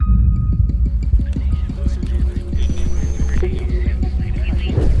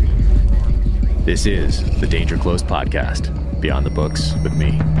This is the Danger Close podcast, Beyond the Books with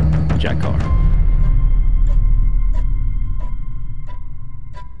me, Jack Carr.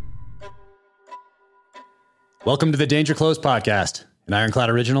 Welcome to the Danger Close podcast, an Ironclad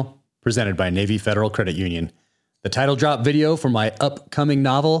original presented by Navy Federal Credit Union. The title drop video for my upcoming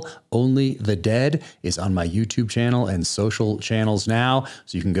novel, Only the Dead, is on my YouTube channel and social channels now,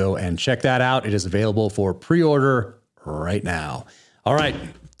 so you can go and check that out. It is available for pre-order right now. All right,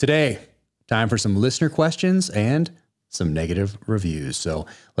 today, time for some listener questions and some negative reviews. So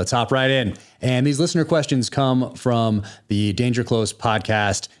let's hop right in. And these listener questions come from the Danger Close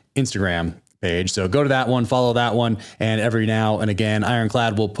podcast Instagram page. So go to that one, follow that one. And every now and again,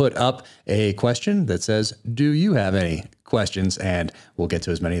 Ironclad will put up a question that says, do you have any questions? And we'll get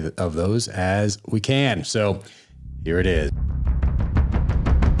to as many of those as we can. So here it is.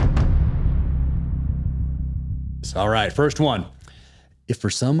 All right, first one. If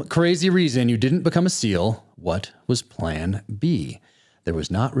for some crazy reason you didn't become a SEAL, what was plan B? There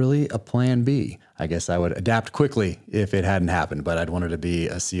was not really a plan B. I guess I would adapt quickly if it hadn't happened, but I'd wanted to be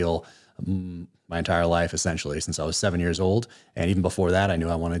a SEAL my entire life, essentially, since I was 7 years old. And even before that, I knew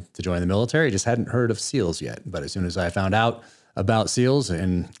I wanted to join the military. I just hadn't heard of SEALs yet. But as soon as I found out about SEALs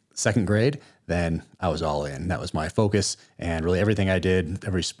in second grade, then I was all in. That was my focus. And really everything I did,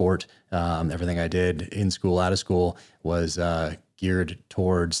 every sport, everything I did in school, out of school was geared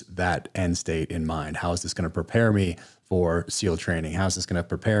towards that end state in mind. How is this going to prepare me for SEAL training? How is this going to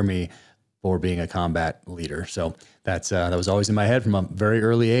prepare me for being a combat leader? So that was always in my head from a very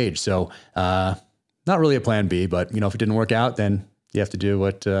early age. So not really a plan B, but if it didn't work out, then you have to do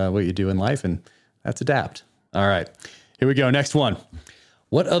what you do in life, and that's adapt. All right, here we go. Next one.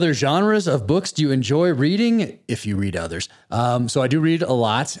 What other genres of books do you enjoy reading, if you read others? So I do read a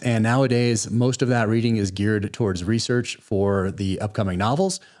lot, and nowadays most of that reading is geared towards research for the upcoming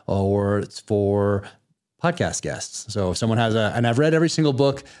novels or it's for podcast guests. So if someone has and I've read every single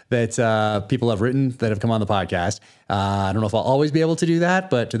book that people have written that have come on the podcast. I don't know if I'll always be able to do that,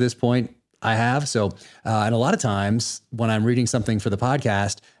 but to this point I have. So, and a lot of times when I'm reading something for the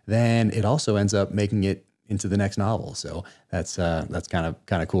podcast, then it also ends up making it into the next novel. So that's kind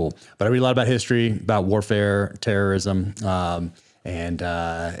of cool. But I read a lot about history, about warfare, terrorism, and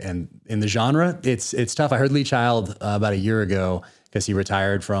in the genre, it's tough. I heard Lee Child about a year ago because he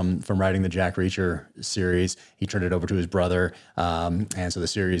retired from writing the Jack Reacher series. He turned it over to his brother, and so the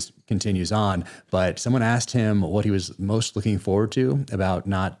series continues on. But someone asked him what he was most looking forward to about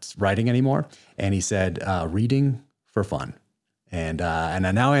not writing anymore, and he said reading for fun. And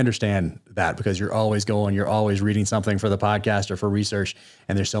now I understand that, because you're always reading something for the podcast or for research,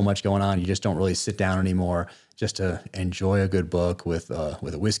 and there's so much going on. You just don't really sit down anymore just to enjoy a good book with a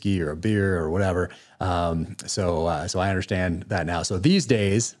whiskey or a beer or whatever. So I understand that now. So these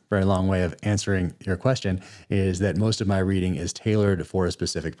days, very long way of answering your question, is that most of my reading is tailored for a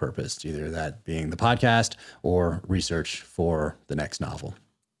specific purpose, either that being the podcast or research for the next novel.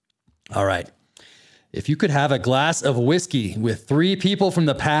 All right. If you could have a glass of whiskey with three people from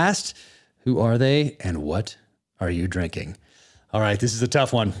the past, who are they and what are you drinking? All right, this is a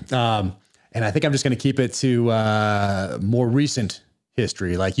tough one. And I think I'm just going to keep it to more recent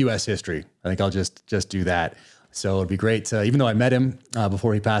history, like U.S. history. I think I'll just do that. So it'd be great to, even though I met him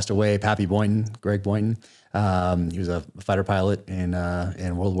before he passed away, Pappy Boynton, Greg Boynton. He was a fighter pilot in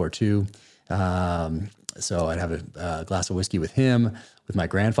World War II. So I'd have a glass of whiskey with him, with my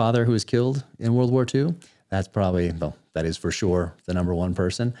grandfather who was killed in World War II. That's probably, that is for sure the number one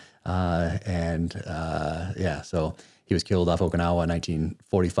person. So he was killed off Okinawa in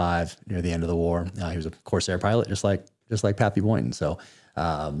 1945 near the end of the war. He was a Corsair pilot, just like Pappy Boynton. So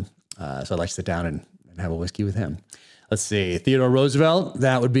I'd like to sit down and have a whiskey with him. Let's see, Theodore Roosevelt,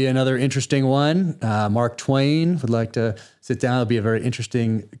 that would be another interesting one. Mark Twain, would like to sit down. It'll be a very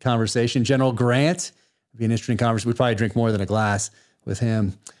interesting conversation. General Grant, would be an interesting conversation. We'd probably drink more than a glass with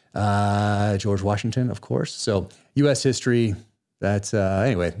him. George Washington, of course. So U.S. history, that's,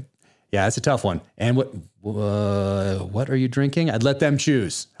 anyway, yeah, it's a tough one. And what are you drinking? I'd let them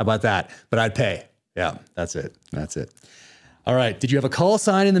choose. How about that? But I'd pay. Yeah, that's it. All right. Did you have a call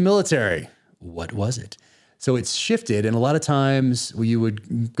sign in the military? What was it? So it's shifted, and a lot of times you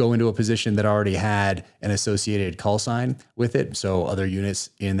would go into a position that already had an associated call sign with it. So other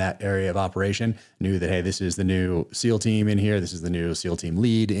units in that area of operation knew that, hey, this is the new SEAL team in here. This is the new SEAL team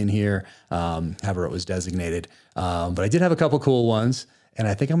lead in here, however it was designated. But I did have a couple cool ones, and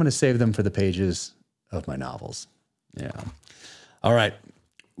I think I'm going to save them for the pages of my novels. Yeah. All right.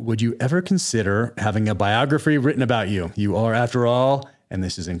 Would you ever consider having a biography written about you? You are, after all, and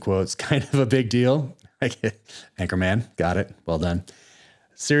this is in quotes, kind of a big deal. Anchorman, got it. Well done.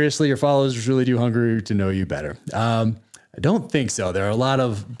 seriously, your followers really do hunger to know you better. I don't think so. There are a lot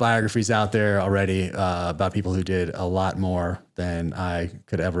of biographies out there already about people who did a lot more than I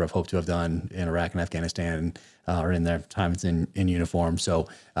could ever have hoped to have done in Iraq and Afghanistan or in their times in uniform. So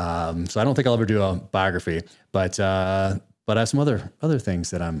I don't think I'll ever do a biography, but I have some other things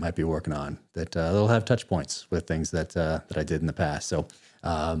that I might be working on that they'll have touch points with things that I did in the past. So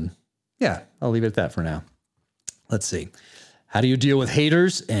yeah, I'll leave it at that for now. Let's see. How do you deal with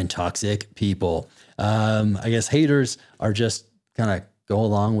haters and toxic people? I guess haters are just kind of go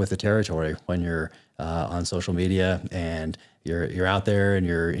along with the territory when you're on social media and you're out there and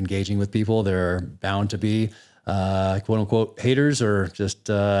you're engaging with people. There are bound to be quote unquote haters, or just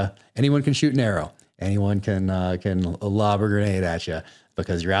anyone can shoot an arrow. Anyone can lob a grenade at you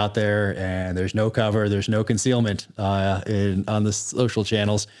because you're out there and there's no cover, there's no concealment on the social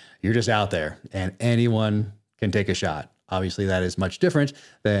channels. You're just out there and anyone can take a shot. Obviously, that is much different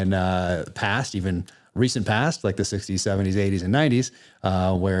than past, even recent past, like the 60s, 70s, 80s, and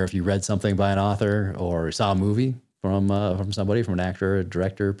 90s, where if you read something by an author or saw a movie from somebody, from an actor, a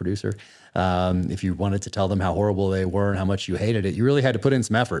director, producer, if you wanted to tell them how horrible they were and how much you hated it, you really had to put in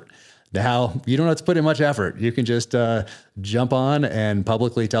some effort. Now, you don't have to put in much effort. You can just jump on and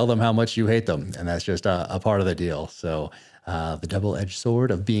publicly tell them how much you hate them. And that's just a part of the deal. So the double-edged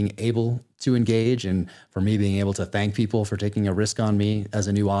sword of being able to engage, and for me being able to thank people for taking a risk on me as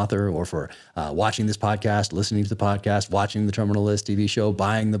a new author, or for watching this podcast, listening to the podcast, watching the Terminal List TV show,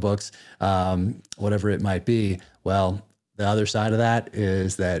 buying the books, whatever it might be. Well, the other side of that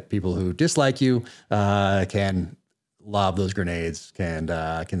is that people who dislike you can lob those grenades,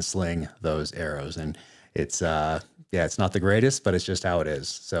 can sling those arrows. And it's it's not the greatest, but it's just how it is.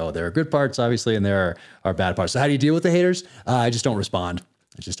 So there are good parts, obviously, and there are bad parts. So how do you deal with the haters? I just don't respond.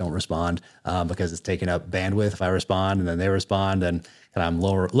 Because it's taking up bandwidth. If I respond and then they respond, and I'm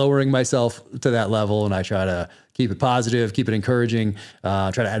lowering myself to that level, and I try to keep it positive, keep it encouraging,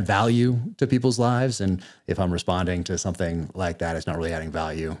 try to add value to people's lives. And if I'm responding to something like that, it's not really adding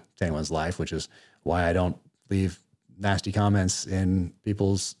value to anyone's life, which is why I don't leave nasty comments in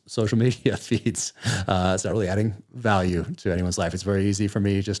people's social media feeds. It's not really adding value to anyone's life. It's very easy for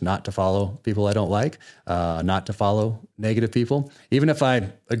me just not to follow people I don't like, not to follow negative people. Even if I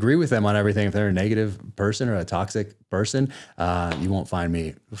agree with them on everything, if they're a negative person or a toxic person, you won't find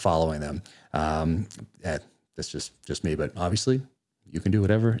me following them. That's just me, but obviously you can do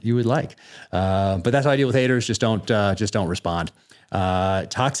whatever you would like. But that's how I deal with haters. Just don't respond.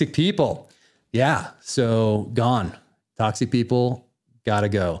 Toxic people. Yeah. So gone. Toxic people gotta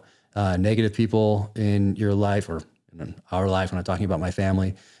go. Negative people in your life, or in our life, when I'm talking about my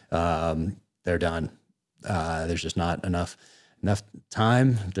family, they're done. There's just not enough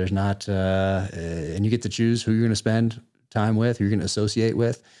time. There's not, and you get to choose who you're going to spend time with, who you're going to associate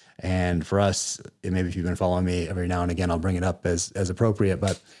with. And for us, maybe if you've been following me, every now and again, I'll bring it up as appropriate,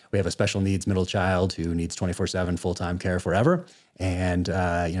 but we have a special needs middle child who needs 24/7 full-time care forever. And,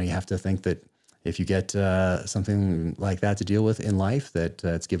 you have to think that if you get something like that to deal with in life, that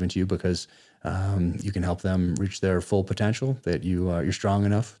it's given to you because you can help them reach their full potential, that you're strong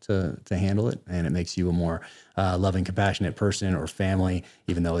enough to handle it, and it makes you a more loving, compassionate person or family,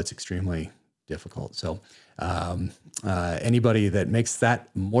 even though it's extremely difficult. So anybody that makes that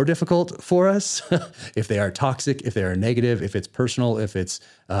more difficult for us, if they are toxic, if they are negative, if it's personal, if it's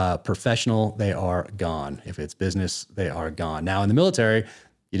professional, they are gone. If it's business, they are gone. Now in the military,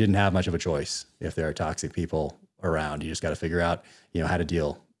 you didn't have much of a choice if there are toxic people around. You just got to figure out, how to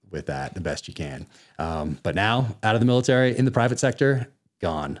deal with that the best you can. But now out of the military, in the private sector,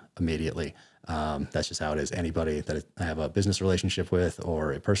 gone immediately. That's just how it is. Anybody that I have a business relationship with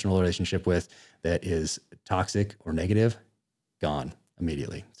or a personal relationship with that is toxic or negative, gone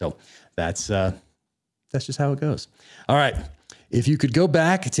immediately. So that's just how it goes. All right. If you could go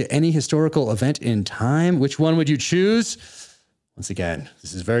back to any historical event in time, which one would you choose? Once again,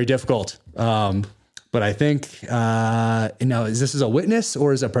 this is very difficult. But I think, is this as a witness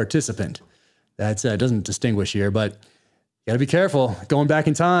or as a participant? That doesn't distinguish here, but you got to be careful going back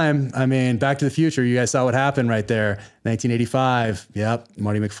in time. I mean, Back to the Future, you guys saw what happened right there. 1985. Yep.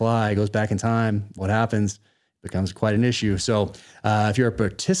 Marty McFly goes back in time. What happens? Becomes quite an issue. So if you're a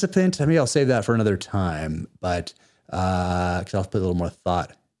participant, maybe I'll save that for another time, but because I'll put a little more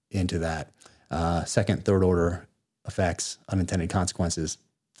thought into that. Second, third order effects, unintended consequences.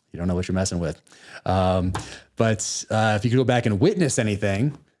 You don't know what you're messing with. But if you could go back and witness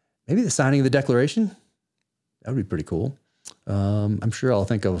anything, maybe the signing of the Declaration, that would be pretty cool. I'm sure I'll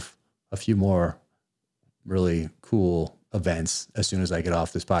think of a few more really cool events as soon as I get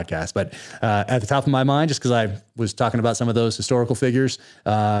off this podcast. But at the top of my mind, just because I was talking about some of those historical figures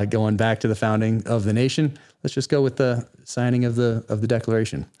going back to the founding of the nation, let's just go with the signing of the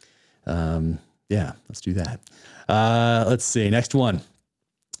Declaration. Yeah, let's do that. Let's see. Next one.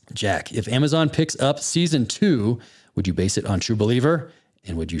 Jack, if Amazon picks up season 2, would you base it on True Believer?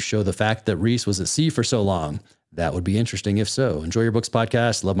 And would you show the fact that Reese was at sea for so long? That would be interesting if so. Enjoy your books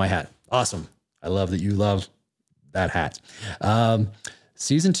podcast. Love my hat. Awesome. I love that you love that hat.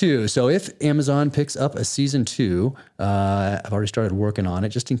 Season 2. So if Amazon picks up a season 2, I've already started working on it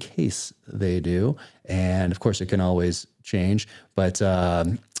just in case they do. And of course it can always change, but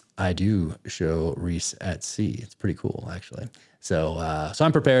I do show Reese at sea. It's pretty cool actually. So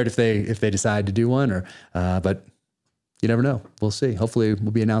I'm prepared if they decide to do one but you never know. We'll see. Hopefully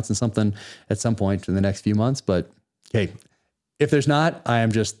we'll be announcing something at some point in the next few months, but hey, if there's not, I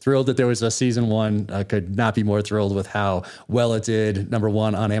am just thrilled that there was a season 1. I could not be more thrilled with how well it did. Number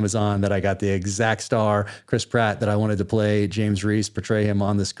 1 on Amazon, that I got the exact star, Chris Pratt, that I wanted to play James Reese, portray him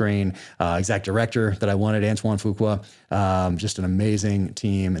on the screen. Exact director that I wanted, Antoine Fuqua. Just an amazing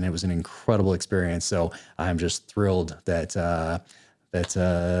team, and it was an incredible experience. So I'm just thrilled that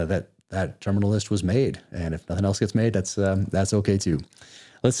Terminal List was made. And if nothing else gets made, that's okay too.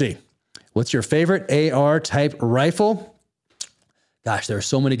 Let's see. What's your favorite AR type rifle? Gosh, there are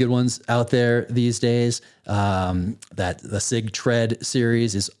so many good ones out there these days. That the Sig Tread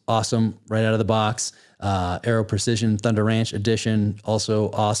series is awesome right out of the box. Aero Precision Thunder Ranch Edition, also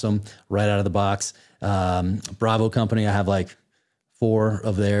awesome right out of the box. Bravo Company, I have like 4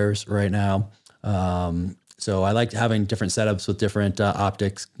 of theirs right now. So I like having different setups with different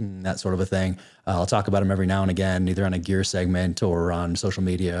optics, that sort of a thing. I'll talk about them every now and again, either on a gear segment or on social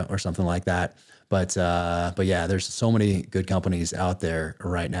media or something like that. But yeah, there's so many good companies out there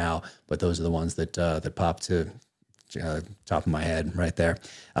right now, but those are the ones that pop to top of my head right there.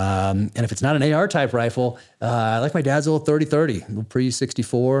 And if it's not an AR type rifle, I like my dad's old 30-30,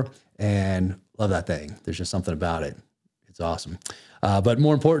 pre-64, and love that thing. There's just something about it. It's awesome. But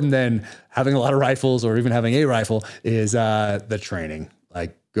more important than having a lot of rifles or even having a rifle is the training.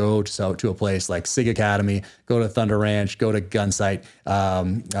 Like go to a place like Sig Academy, go to Thunder Ranch, go to Gunsight,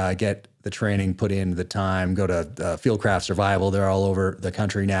 get the training, put in the time, go to Fieldcraft Survival. They're all over the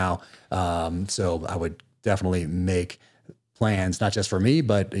country now. So I would definitely make plans, not just for me,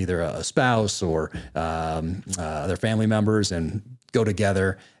 but either a spouse or other family members, and go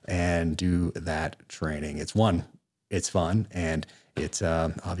together and do that training. It's fun, and it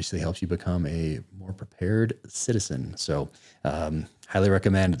obviously helps you become a more prepared citizen. So highly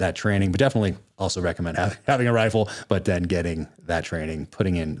recommend that training, but definitely also recommend having a rifle, but then getting that training,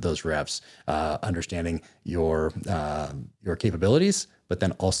 putting in those reps, understanding your capabilities, but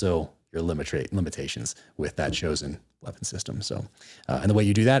then also your limitations with that chosen weapon system. So, and the way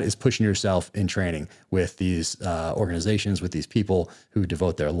you do that is pushing yourself in training with these organizations, with these people who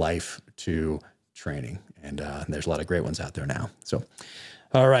devote their life to training. And there's a lot of great ones out there now. So,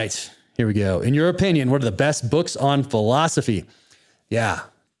 all right, here we go. In your opinion, what are the best books on philosophy? Yeah,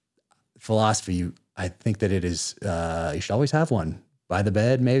 philosophy. I think that it is, you should always have one by the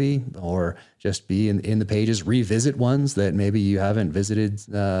bed, maybe, or just be in the pages, revisit ones that maybe you haven't visited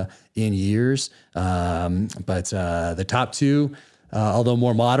in years. But the top 2, although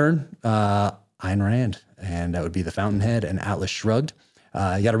more modern, Ayn Rand, and that would be The Fountainhead and Atlas Shrugged.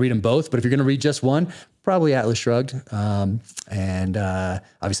 You got to read them both, but if you're going to read just one, probably Atlas Shrugged, and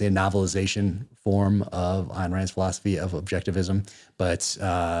obviously a novelization form of Ayn Rand's philosophy of objectivism. But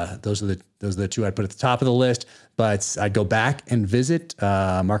those are the 2 I'd put at the top of the list. But I'd go back and visit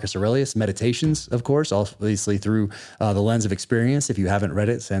Marcus Aurelius' Meditations, of course, obviously through the lens of experience. If you haven't read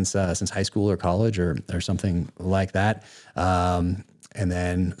it since high school or college or something like that, and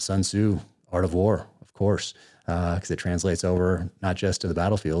then Sun Tzu, Art of War, of course. Because it translates over not just to the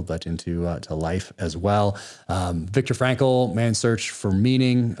battlefield, but into to life as well. Viktor Frankl, Man's Search for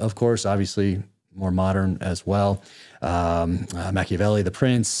Meaning, of course, obviously more modern as well. Machiavelli, The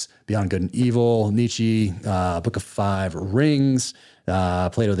Prince, Beyond Good and Evil, Nietzsche, Book of Five Rings,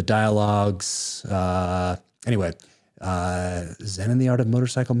 Plato, The Dialogues. Anyway, Zen and the Art of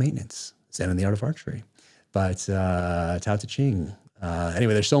Motorcycle Maintenance, Zen and the Art of Archery, but Tao Te Ching.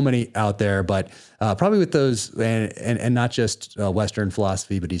 Anyway, there's so many out there, but probably with those, and not just Western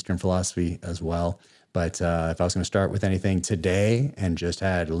philosophy, but Eastern philosophy as well. But if I was going to start with anything today and just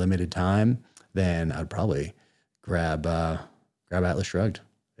had limited time, then I'd probably grab Atlas Shrugged.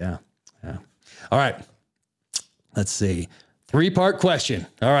 Yeah. All right. Let's see. 3-part question.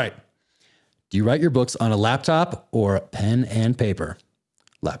 All right. Do you write your books on a laptop or pen and paper?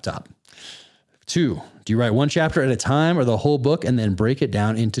 Laptop. 2, do you write one chapter at a time or the whole book and then break it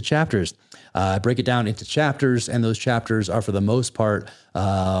down into chapters? I break it down into chapters, and those chapters are for the most part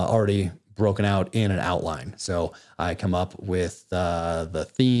already broken out in an outline. So I come up with the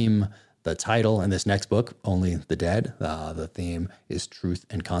theme, the title, and this next book, Only the Dead. The theme is Truth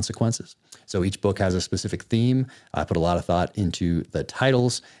and Consequences. So each book has a specific theme. I put a lot of thought into the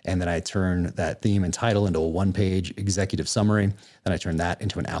titles, and then I turn that theme and title into a one-page executive summary. Then I turn that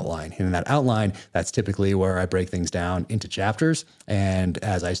into an outline. And in that outline, that's typically where I break things down into chapters. And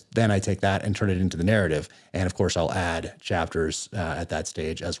then I take that and turn it into the narrative. And of course, I'll add chapters at that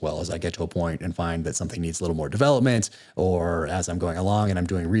stage as well as I get to a point and find that something needs a little more development, or as I'm going along and I'm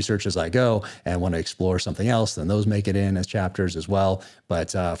doing research as I go and want to explore something else, then those make it in as chapters as well.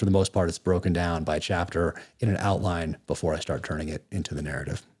 But for the most part, it's broken down by chapter in an outline before I start turning it into the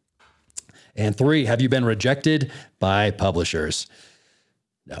narrative. And 3, have you been rejected by publishers?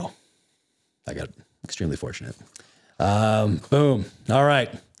 No, I got extremely fortunate. Boom. All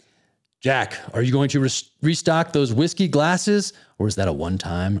right. Jack, are you going to restock those whiskey glasses, or is that a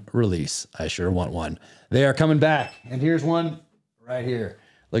one-time release? I sure want one. They are coming back. And here's one right here.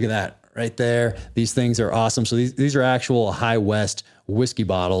 Look at that right there. These things are awesome. So these are actual High West whiskey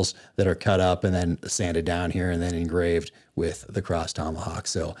bottles that are cut up and then sanded down here and then engraved with the cross tomahawk.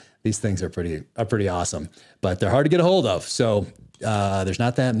 So these things are pretty awesome, but they're hard to get a hold of. So there's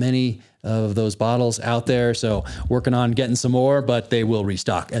not that many of those bottles out there. So working on getting some more, but they will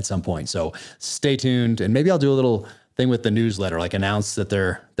restock at some point. So stay tuned, and maybe I'll do a little thing with the newsletter, like announce that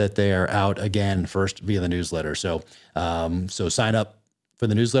they are out again first via the newsletter. So sign up for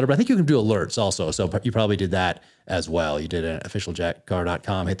the newsletter, but I think you can do alerts also. So you probably did that as well. You did it at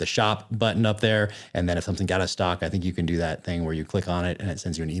officialjackcarr.com, hit the shop button up there. And then if something got out of stock, I think you can do that thing where you click on it and it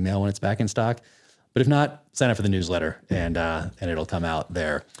sends you an email when it's back in stock. But if not, sign up for the newsletter and it'll come out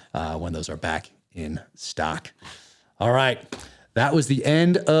there when those are back in stock. All right. That was the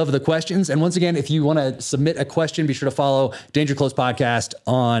end of the questions. And once again, if you want to submit a question, be sure to follow Danger Close Podcast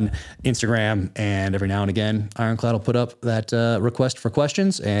on Instagram. And every now and again, Ironclad will put up that request for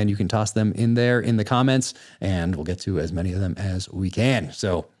questions, and you can toss them in there in the comments, and we'll get to as many of them as we can.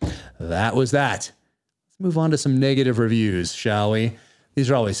 So that was that. Let's move on to some negative reviews, shall we?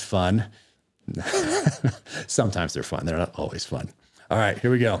 These are always fun. Sometimes they're fun. They're not always fun. All right, here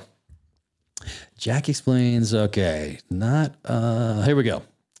we go. Jack explains, okay, here we go.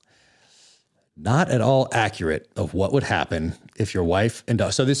 Not at all accurate of what would happen if your wife and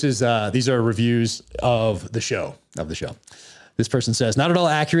daughter. So these are reviews of the show. This person says, not at all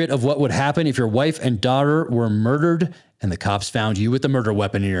accurate of what would happen if your wife and daughter were murdered and the cops found you with the murder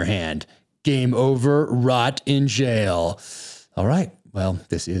weapon in your hand. Game over, rot in jail. All right. Well,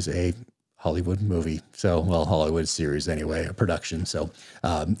 this is a Hollywood movie. Hollywood series anyway, a production. So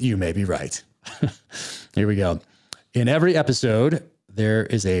you may be right. Here we go. In every episode, there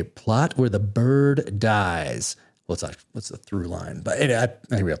is a plot where the bird dies. What's the through line? But anyway,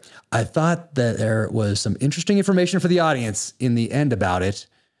 here we go. I thought that there was some interesting information for the audience in the end about it.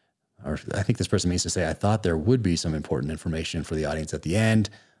 Or I think this person means to say, I thought there would be some important information for the audience at the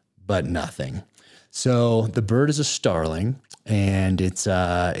end, but nothing. So the bird is a starling, and it's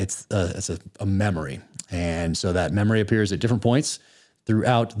a memory. And so that memory appears at different points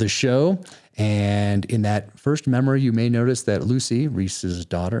throughout the show. And in that first memory, you may notice that Lucy, Reese's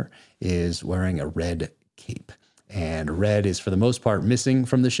daughter, is wearing a red cape. And red is, for the most part, missing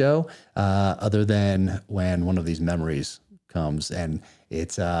from the show, other than when one of these memories comes. And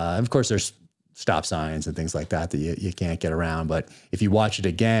it's, of course, there's stop signs and things like that you can't get around. But if you watch it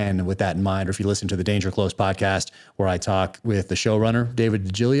again with that in mind, or if you listen to the Danger Close podcast, where I talk with the showrunner, David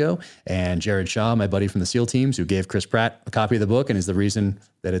DiGilio, and Jared Shaw, my buddy from the SEAL teams, who gave Chris Pratt a copy of the book and is the reason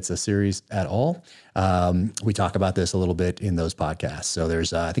that it's a series at all. We talk about this a little bit in those podcasts. So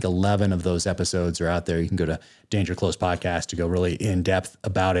there's, I think 11 of those episodes are out there. You can go to Danger Close Podcast to go really in depth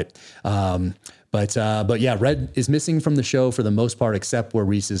about it. But yeah, red is missing from the show for the most part, except where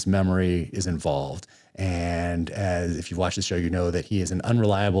Reese's memory is involved. And as if you've watched the show, you know that he is an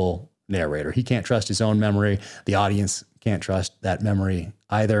unreliable narrator. He can't trust his own memory. The audience can't trust that memory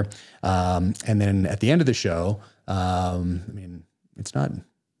either. And then at the end of the show, it's not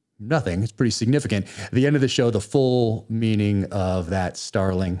nothing. It's pretty significant. At the end of the show, the full meaning of that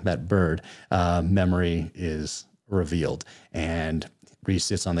starling, that bird, memory is revealed. And Reese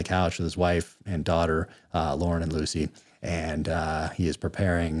sits on the couch with his wife and daughter, Lauren and Lucy, and he is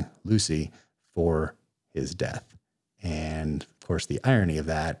preparing Lucy for his death. And of course, the irony of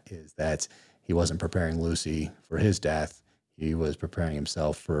that is that he wasn't preparing Lucy for his death. He was preparing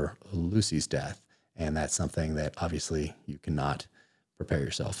himself for Lucy's death. And that's something that obviously you cannot prepare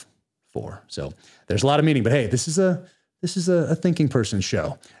yourself for. So there's a lot of meaning, but hey, this is a thinking person's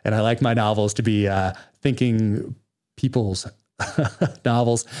show. And I like my novels to be thinking people's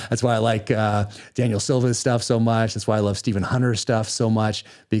novels. That's why I like Daniel Silva's stuff so much. That's why I love Stephen Hunter's stuff so much,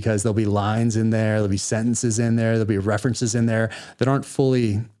 because there'll be lines in there, there'll be sentences in there, there'll be references in there that aren't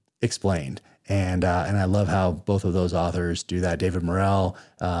fully explained. And I love how both of those authors do that. David Morrell,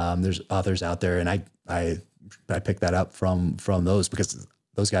 there's authors out there, and I picked that up from those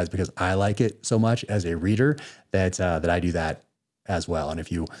guys because I like it so much as a reader that I do that as well. And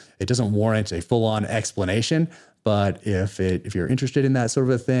it doesn't warrant a full on explanation, but if you're interested in that sort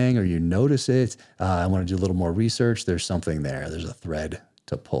of a thing, or you notice it, I want to do a little more research, there's something there. There's a thread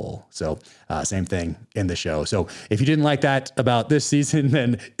to pull. So same thing in the show. So if you didn't like that about this season,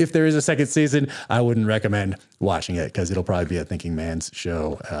 then if there is a second season, I wouldn't recommend watching it, because it'll probably be a thinking man's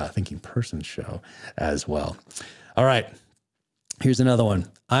show, thinking person's show as well. All right. Here's another one.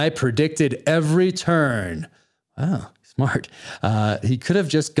 I predicted every turn. Wow, smart. He could have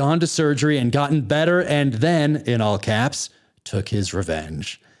just gone to surgery and gotten better, and then, in all caps, took his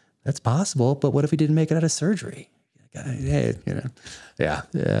revenge. That's possible, but what if he didn't make it out of surgery? Hey, yeah,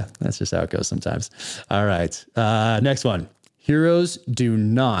 that's just how it goes sometimes. All right, next one. Heroes do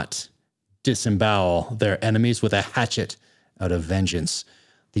not disembowel their enemies with a hatchet out of vengeance.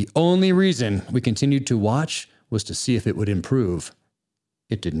 The only reason we continued to watch was to see if it would improve.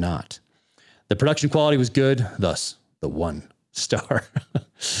 It did not. The production quality was good, thus the 1 star.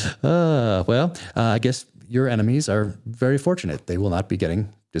 I guess your enemies are very fortunate. They will not be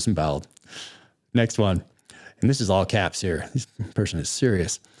getting disemboweled. Next one. And this is all caps here. This person is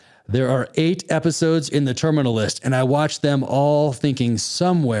serious. There are 8 episodes in the terminal list, and I watched them all thinking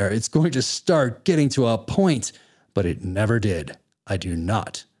somewhere it's going to start getting to a point, but it never did. I do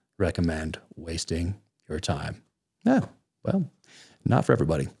not recommend wasting your time. Oh, well, not for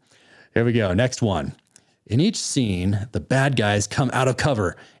everybody. Here we go. Next one. In each scene, the bad guys come out of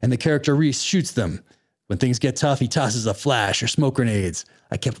cover, and the character Reese shoots them. When things get tough, he tosses a flash or smoke grenades.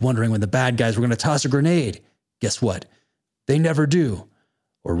 I kept wondering when the bad guys were going to toss a grenade. Guess what? They never do.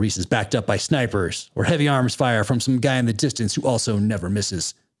 Or Reese is backed up by snipers, or heavy arms fire from some guy in the distance who also never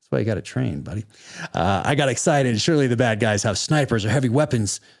misses. That's why you got to train, buddy. I got excited. Surely the bad guys have snipers or heavy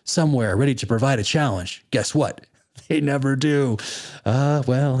weapons somewhere ready to provide a challenge. Guess what? They never do. I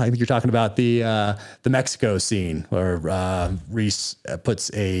think you're talking about the Mexico scene where Reese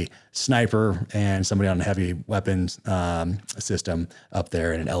puts a sniper and somebody on a heavy weapons system up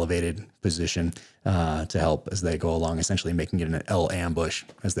there in an elevated position to help as they go along, essentially making it an L ambush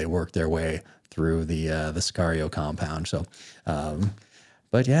as they work their way through the Sicario compound. So,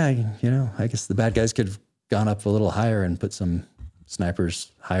 but yeah, I guess the bad guys could have gone up a little higher and put some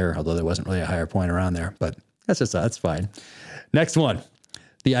snipers higher, although there wasn't really a higher point around there, but that's fine. Next one.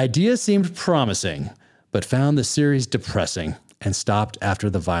 The idea seemed promising, but found the series depressing and stopped after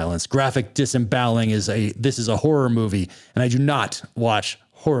the violence. Graphic disemboweling this is a horror movie, and I do not watch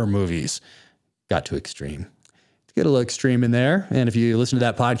horror movies. Got too extreme. To get a little extreme in there. And if you listen to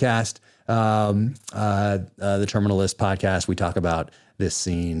that podcast, the Terminal List podcast, we talk about this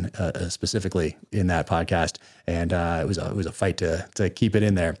scene specifically in that podcast, and it was a fight to keep it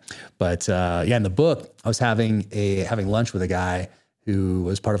in there. But in the book, I was having lunch with a guy who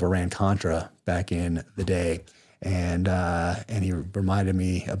was part of Iran Contra back in the day, and he reminded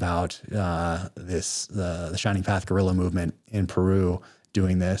me about the Shining Path guerrilla movement in Peru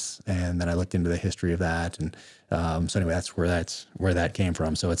doing this, and then I looked into the history of that, and so anyway, that's where that came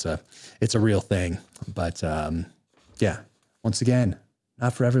from. So it's a real thing, but once again,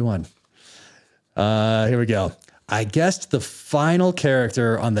 not for everyone. Here we go. I guessed the final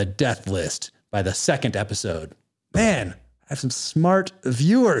character on the death list by the 2nd episode. Man, I have some smart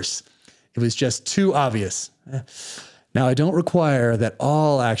viewers. It was just too obvious. Now, I don't require that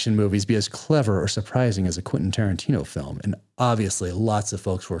all action movies be as clever or surprising as a Quentin Tarantino film. And obviously, lots of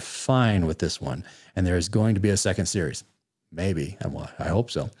folks were fine with this one. And there is going to be a second series. Maybe. I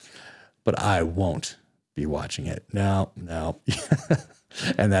hope so. But I won't be watching it. No.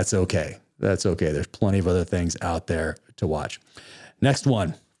 And that's okay. That's okay. There's plenty of other things out there to watch. Next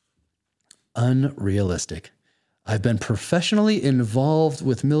one. Unrealistic. I've been professionally involved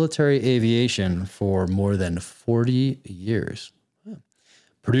with military aviation for more than 40 years.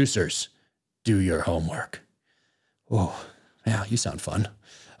 Producers, do your homework. Oh, yeah, you sound fun.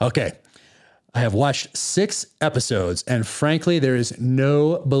 Okay. I have watched 6 episodes, and frankly, there is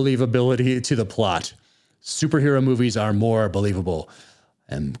no believability to the plot. Superhero movies are more believable.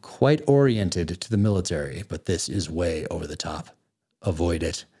 I'm quite oriented to the military, but this is way over the top. Avoid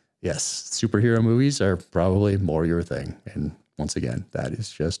it. Yes, superhero movies are probably more your thing. And Once again, that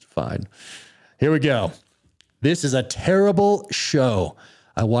is just fine. Here we go. This is a terrible show.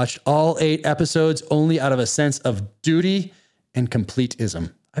 I watched all 8 episodes only out of a sense of duty and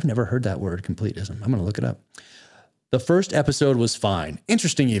completism. I've never heard that word, completism. I'm going to look it up. The first episode was fine.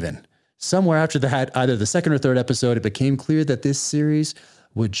 Interesting even. Somewhere after that, either the second or third episode, it became clear that this series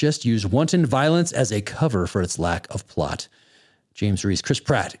would just use wanton violence as a cover for its lack of plot. James Reese, Chris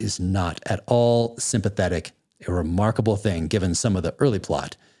Pratt, is not at all sympathetic, a remarkable thing given some of the early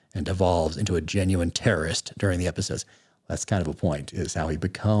plot, and devolves into a genuine terrorist during the episodes. That's kind of a point, is how he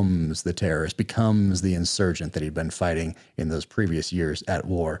becomes the terrorist, becomes the insurgent that he'd been fighting in those previous years at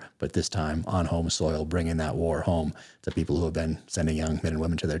war, but this time on home soil, bringing that war home to people who have been sending young men and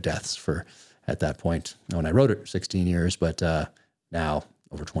women to their deaths for, at that point, when I wrote it, 16 years, but now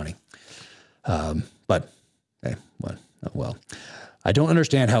over 20. But hey, what? Oh, well, I don't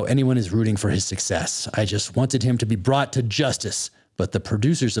understand how anyone is rooting for his success. I just wanted him to be brought to justice. But the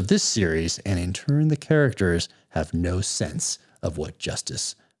producers of this series, and in turn the characters, have no sense of what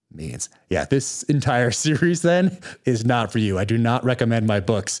justice means. Yeah, this entire series then is not for you. I do not recommend my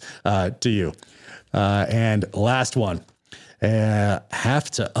books to you. And last one,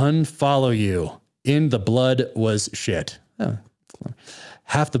 have to unfollow you. In the Blood Was Shit. Oh,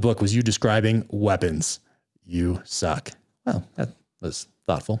 half the book was you describing weapons. You suck. Well, that was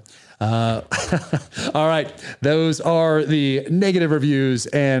thoughtful. All right. Those are the negative reviews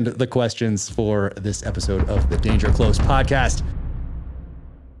and the questions for this episode of the Danger Close podcast.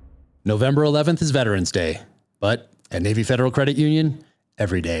 November 11th is Veterans Day, but at Navy Federal Credit Union,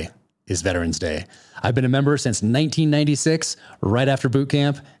 every day is Veterans Day. I've been a member since 1996, right after boot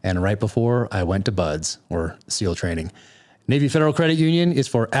camp and right before I went to BUDS, or SEAL training. Navy Federal Credit Union is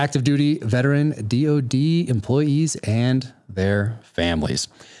for active duty veteran DoD employees and their families.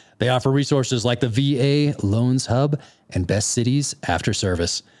 They offer resources like the VA Loans Hub and Best Cities After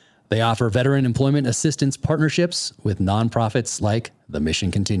Service. They offer veteran employment assistance partnerships with nonprofits like The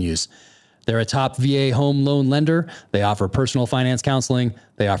Mission Continues. They're a top VA home loan lender. They offer personal finance counseling.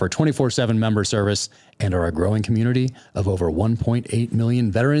 They offer 24/7 member service and are a growing community of over 1.8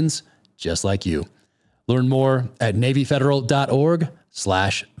 million veterans just like you. Learn more at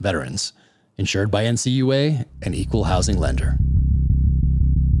NavyFederal.org/veterans. Insured by NCUA, an equal housing lender.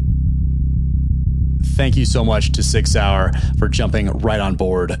 Thank you so much to Sig Sauer for jumping right on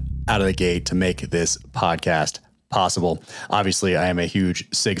board out of the gate to make this podcast possible. Obviously, I am a huge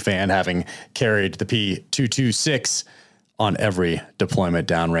SIG fan, having carried the P226 on every deployment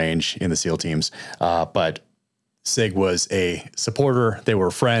downrange in the SEAL teams. But SIG was a supporter. They were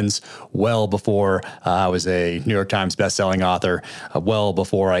friends well before I was a New York Times bestselling author, well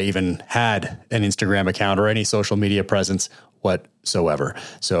before I even had an Instagram account or any social media presence whatsoever.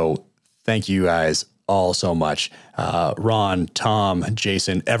 So thank you guys all so much. Ron, Tom,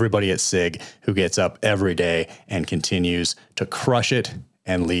 Jason, everybody at SIG who gets up every day and continues to crush it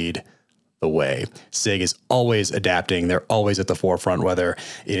and lead the way. SIG is always adapting. They're always at the forefront, whether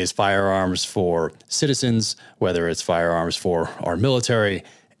it is firearms for citizens, whether it's firearms for our military,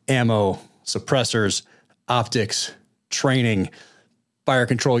 ammo, suppressors, optics, training, fire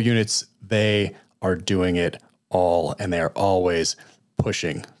control units. They are doing it all, and they are always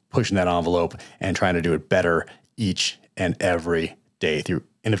pushing that envelope and trying to do it better each and every day through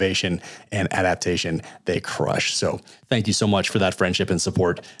innovation and adaptation. They crush. So thank you so much for that friendship and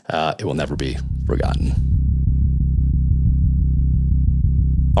support. It will never be forgotten.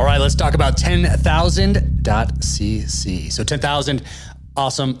 All right, let's talk about 10,000.cc. So 10,000,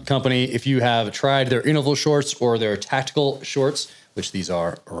 awesome company. If you have tried their interval shorts or their tactical shorts, which these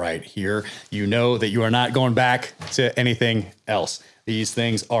are right here, you know that you are not going back to anything else. These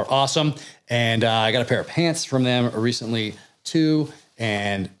things are awesome. And I got a pair of pants from them recently too.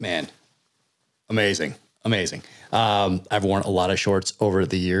 And man, amazing. I've worn a lot of shorts over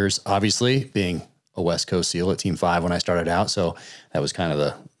the years, obviously being a West Coast SEAL at Team 5 when I started out. So that was kind of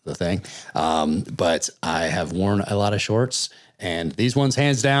the thing. But I have worn a lot of shorts, and these ones,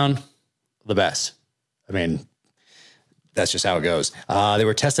 hands down, the best. I mean, that's just how it goes. They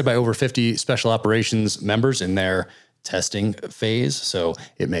were tested by over 50 special operations members in their testing phase, so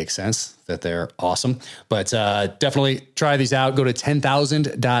it makes sense that they're awesome. But definitely try these out. Go to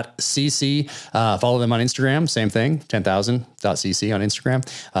 10,000.cc. Follow them on Instagram. Same thing, 10,000.cc on Instagram.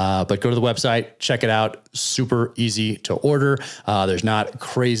 But go to the website, check it out. Super easy to order. There's not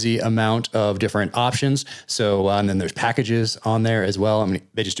crazy amount of different options. So, and then there's packages on there as well. I mean,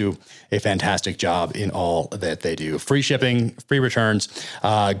 they just do a fantastic job in all that they do. Free shipping, free returns.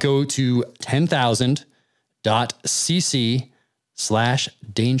 Go to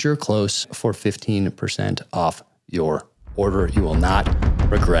 10,000.cc/dangerclose for 15% off your Order, you will not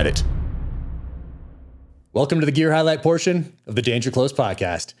regret it. Welcome to the gear highlight portion of the Danger Close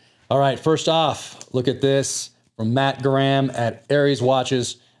podcast. All right, first off, look at this from Matt Graham at Aries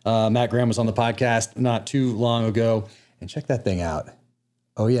Watches. Matt Graham was on the podcast not too long ago, and check that thing out.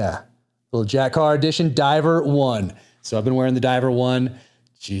 Oh yeah, little Jack Carr edition Diver 1. So I've been wearing the Diver 1,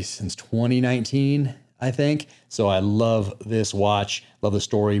 since 2019, I think. So I love this watch, love the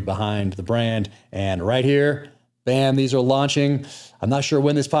story behind the brand. And right here, bam, these are launching. I'm not sure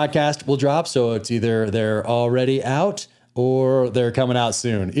when this podcast will drop, so it's either they're already out or they're coming out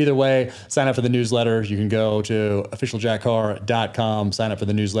soon. Either way, sign up for the newsletter. You can go to officialjackcarr.com, sign up for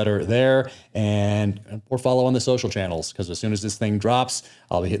the newsletter there, or follow on the social channels, because as soon as this thing drops,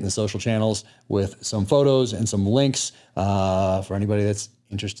 I'll be hitting the social channels with some photos and some links for anybody that's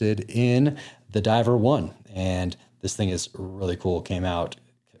interested in the Diver 1. And this thing is really cool. Came out,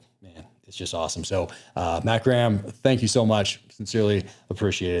 man, it's just awesome. So Matt Graham, thank you so much. Sincerely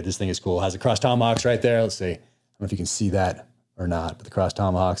appreciate it. This thing is cool. It has the cross tomahawks right there. Let's see. I don't know if you can see that or not, but the cross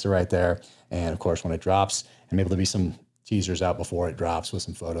tomahawks are right there. And of course, when it drops, and maybe there'll be some teasers out before it drops with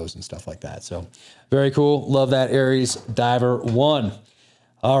some photos and stuff like that. So very cool. Love that Aries Diver 1.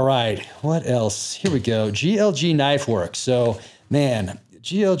 All right. What else? Here we go. GLG Knife Works. So man,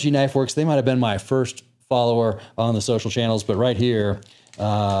 GLG Knife Works, they might have been my first follower on the social channels, but right here,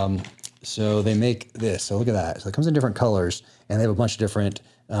 so they make this. So look at that. So it comes in different colors, and they have a bunch of different.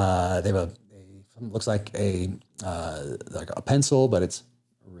 They have looks like a pencil, but it's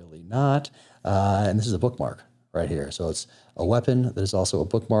really not. And this is a bookmark right here. So it's a weapon that is also a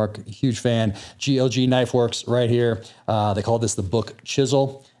bookmark. Huge fan. GLG Knife Works right here. They call this the Book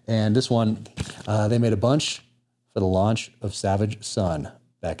Chisel, and this one they made a bunch for the launch of Savage Sun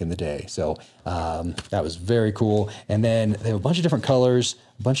back in the day. So that was very cool. And then they have a bunch of different colors,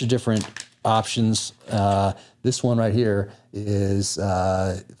 a bunch of different options. This one right here is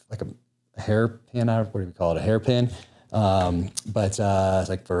like a hairpin. What do we call it? A hairpin. But it's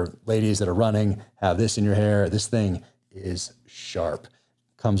like for ladies that are running, have this in your hair. This thing is sharp.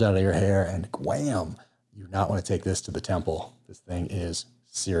 Comes out of your hair and wham, you do not want to take this to the temple. This thing is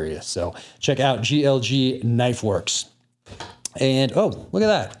serious. So check out GLG Knife Works. And oh, look at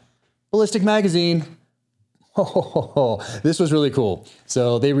that. Ballistic Magazine. This was really cool.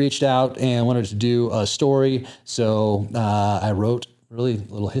 So they reached out and wanted to do a story. So I wrote really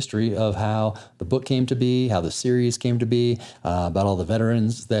a little history of how the book came to be, how the series came to be, about all the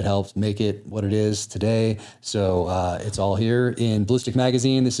veterans that helped make it what it is today. So it's all here in Ballistic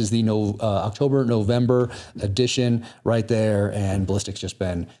Magazine. This is the October-November edition right there. And Ballistic's just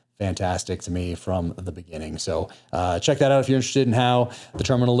been fantastic to me from the beginning. So check that out if you're interested in how the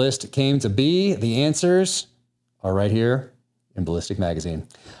terminal list came to be. The answers are right here in Ballistic Magazine.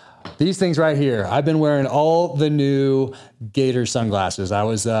 These things right here, I've been wearing all the new Gator sunglasses. I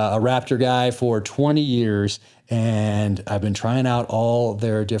was a Raptor guy for 20 years, and I've been trying out all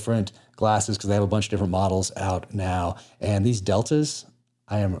their different glasses because they have a bunch of different models out now. And these Deltas,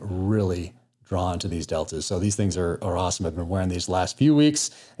 I am really drawn to these Deltas. So these things are awesome. I've been wearing these last few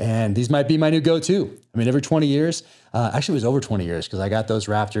weeks, and these might be my new go-to. I mean, every 20 years, actually it was over 20 years because I got those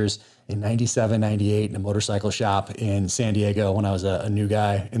Raptors in 97, 98 in a motorcycle shop in San Diego when I was a new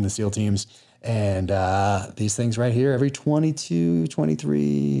guy in the SEAL teams. And these things right here, every 22,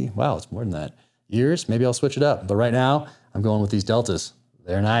 23, wow, it's more than that, years, maybe I'll switch it up. But right now, I'm going with these Deltas.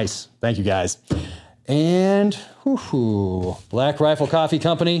 They're nice. Thank you, guys. And Black Rifle Coffee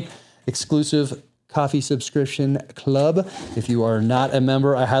Company, exclusive coffee subscription club. If you are not a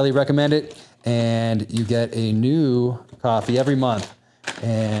member, I highly recommend it. And you get a new coffee every month.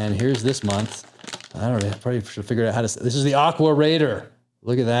 And here's this month. I don't know, I probably should figure out how to, this is the Aqua Raider.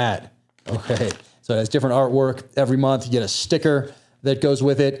 Look at that. Okay. So it has different artwork every month. You get a sticker that goes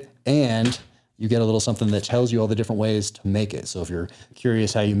with it, and you get a little something that tells you all the different ways to make it. So if you're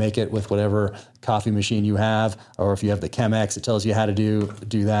curious how you make it with whatever coffee machine you have, or if you have the Chemex, it tells you how to do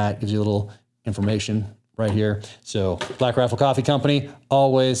that, gives you a little information right here. So Black Rifle Coffee Company,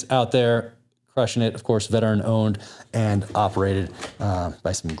 always out there crushing it. Of course, veteran owned and operated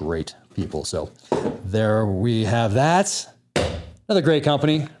by some great people. So there we have that. Another great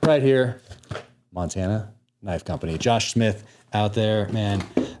company right here, Montana Knife Company. Josh Smith out there, man.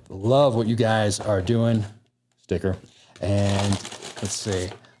 Love what you guys are doing. Sticker. And let's see.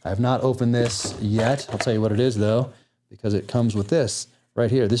 I have not opened this yet. I'll tell you what it is, though, because it comes with this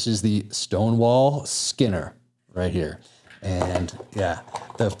right here. This is the Stonewall Skinner right here. And yeah,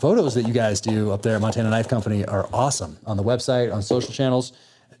 the photos that you guys do up there at Montana Knife Company are awesome. On the website, on social channels,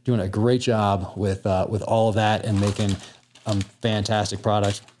 doing a great job with all of that and making a fantastic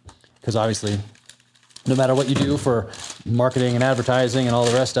product. Because obviously, no matter what you do for marketing and advertising and all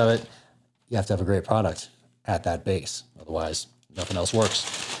the rest of it, you have to have a great product at that base. Otherwise, nothing else works.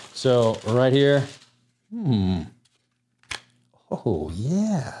 So right here, oh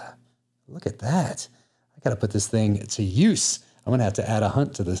yeah, look at that. I got to put this thing to use. I'm going to have to add a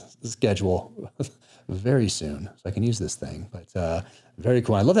hunt to the schedule very soon so I can use this thing. But very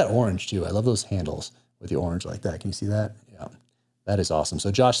cool. I love that orange too. I love those handles with the orange like that. Can you see that? Yeah, that is awesome.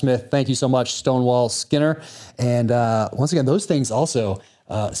 So Josh Smith, thank you so much, Stonewall Skinner. And once again, those things also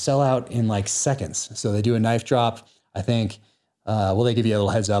sell out in like seconds. So they do a knife drop, I think. They give you a little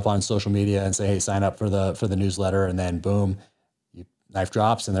heads up on social media and say, hey, sign up for the newsletter, and then boom, knife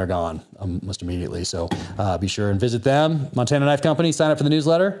drops and they're gone almost immediately. So be sure and visit them, Montana Knife Company, sign up for the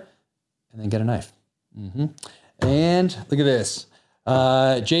newsletter, and then get a knife. And look at this.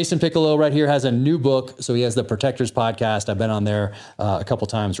 Jason Piccolo right here has a new book. So he has the Protectors podcast. I've been on there a couple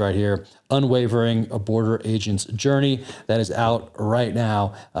times right here. Unwavering: A Border Agent's Journey. That is out right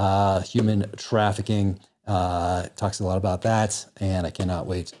now. Human trafficking. Talks a lot about that, and I cannot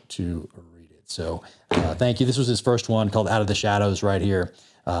wait to read it. So thank you. This was his first one, called Out of the Shadows right here.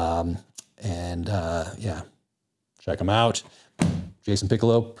 Yeah, check him out. Jason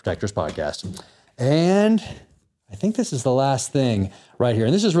Piccolo, Protectors podcast. And I think this is the last thing right here.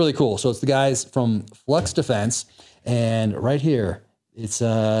 And this is really cool. So it's the guys from Flux Defense. And right here, it's,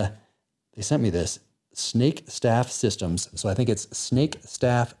 they sent me this, Snake Staff Systems. So I think it's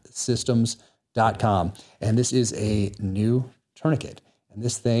snakestaffsystems.com. And this is a new tourniquet. And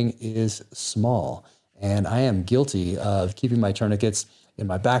this thing is small. And I am guilty of keeping my tourniquets in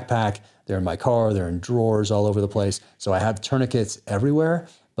my backpack. They're in my car. They're in drawers all over the place. So I have tourniquets everywhere.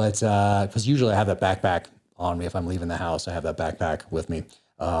 But because usually I have that backpack on me. If I'm leaving the house, I have that backpack with me.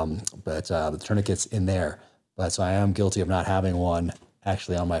 But the tourniquet's in there. But so I am guilty of not having one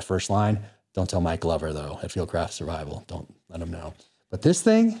actually on my first line. Don't tell Mike Glover, though, at Fieldcraft Survival. Don't let him know. But this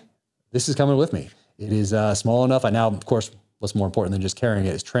thing, this is coming with me. It is small enough. I now, of course, what's more important than just carrying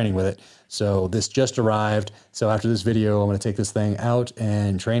it is training with it. So this just arrived. So after this video, I'm going to take this thing out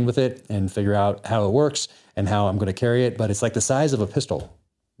and train with it and figure out how it works and how I'm going to carry it. But it's like the size of a pistol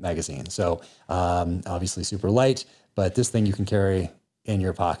magazine. So obviously super light, but this thing you can carry in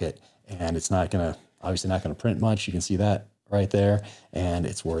your pocket, and it's not going to, obviously not going to print much. You can see that right there, and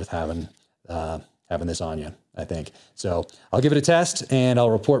it's worth having this on you, I think. So I'll give it a test and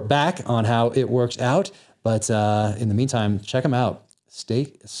I'll report back on how it works out. But in the meantime, check them out.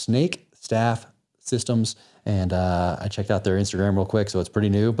 Snake Staff Systems. And I checked out their Instagram real quick, so it's pretty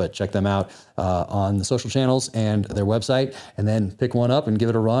new, but check them out on the social channels and their website, and then pick one up and give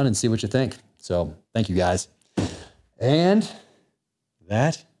it a run and see what you think. So thank you, guys. And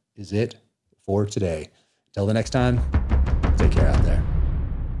that is it for today. Till the next time, take care out there.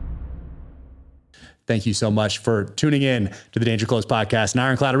 Thank you so much for tuning in to the Danger Close podcast, an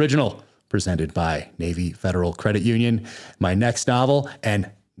Ironclad original presented by Navy Federal Credit Union. My next novel,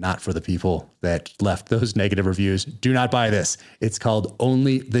 and not for the people that left those negative reviews, do not buy this. It's called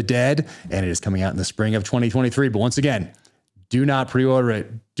Only the Dead, and it is coming out in the spring of 2023. But once again, do not pre-order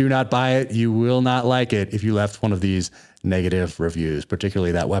it. Do not buy it. You will not like it if you left one of these negative reviews,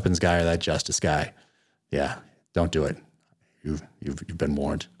 particularly that weapons guy or that justice guy. Yeah, don't do it. You've been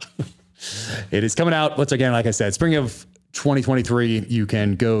warned. It is coming out, once again, like I said, spring of 2023. You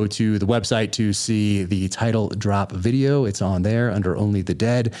can go to the website to see the title drop video. It's on there under Only the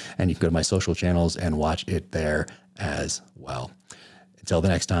Dead, and you can go to my social channels and watch it there as well. Until the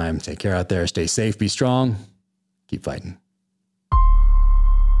next time, take care out there. Stay safe, be strong, keep fighting.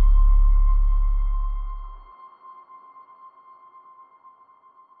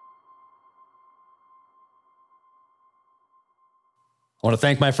 I want to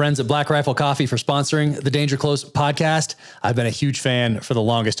thank my friends at Black Rifle Coffee for sponsoring the Danger Close podcast. I've been a huge fan for the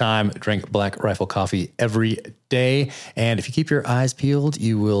longest time. Drink Black Rifle Coffee every day. And if you keep your eyes peeled,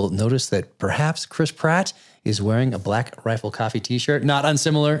 you will notice that perhaps Chris Pratt is wearing a Black Rifle Coffee t-shirt, not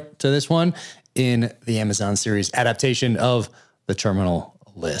unsimilar to this one, in the Amazon series adaptation of The Terminal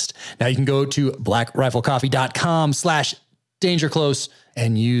List. Now you can go to blackriflecoffee.com/dangerclose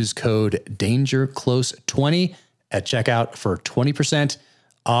and use code DangerClose20 at checkout for 20%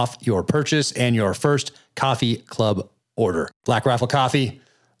 off your purchase and your first coffee club order. Black Rifle Coffee,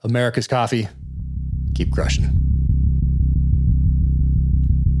 America's coffee. Keep crushing.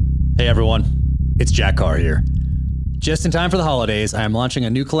 Hey everyone, it's Jack Carr here. Just in time for the holidays, I am launching a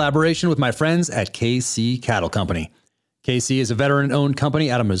new collaboration with my friends at KC Cattle Company. KC is a veteran-owned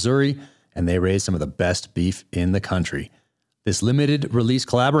company out of Missouri, and they raise some of the best beef in the country. This limited release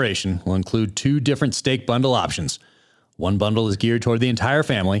collaboration will include 2 different steak bundle options. One bundle is geared toward the entire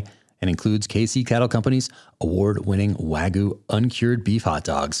family, and includes KC Cattle Company's award-winning Wagyu uncured beef hot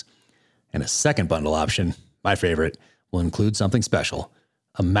dogs. And a second bundle option, my favorite, will include something special: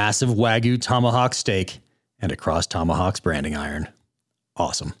 a massive Wagyu tomahawk steak and a Cross Tomahawks branding iron.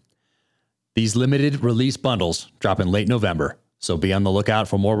 Awesome. These limited release bundles drop in late November, so be on the lookout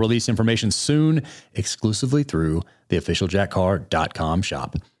for more release information soon, exclusively through the officialjackcar.com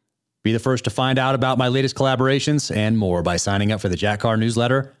shop. Be the first to find out about my latest collaborations and more by signing up for the Jack Carr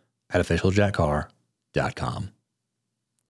newsletter at officialjackcar.com.